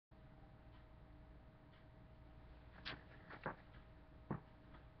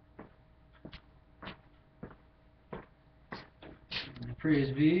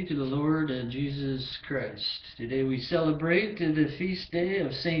Praise be to the Lord Jesus Christ. Today we celebrate the feast day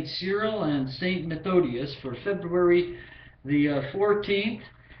of Saint Cyril and Saint Methodius for February the 14th,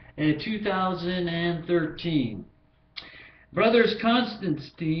 2013. Brothers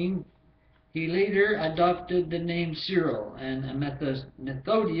Constantine, he later adopted the name Cyril, and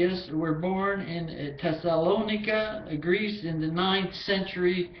Methodius were born in Thessalonica, Greece in the 9th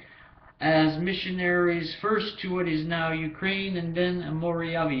century as missionaries, first to what is now Ukraine and then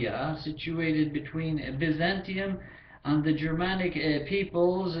Moravia, situated between Byzantium and the Germanic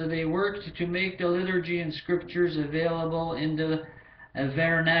peoples. They worked to make the liturgy and scriptures available in the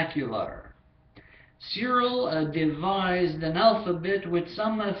vernacular. Cyril devised an alphabet which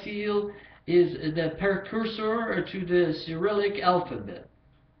some feel is the precursor to the Cyrillic alphabet.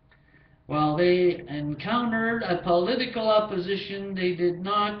 While they encountered a political opposition, they did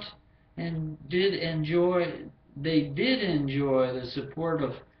enjoy the support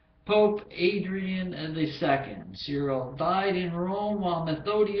of Pope Adrian II. Cyril died in Rome while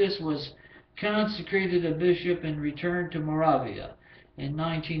Methodius was consecrated a bishop and returned to Moravia. In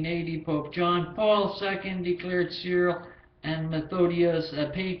 1980, Pope John Paul II declared Cyril and Methodius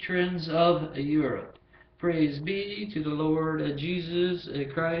patrons of Europe. Praise be to the Lord Jesus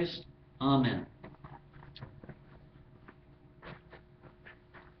Christ. Amen.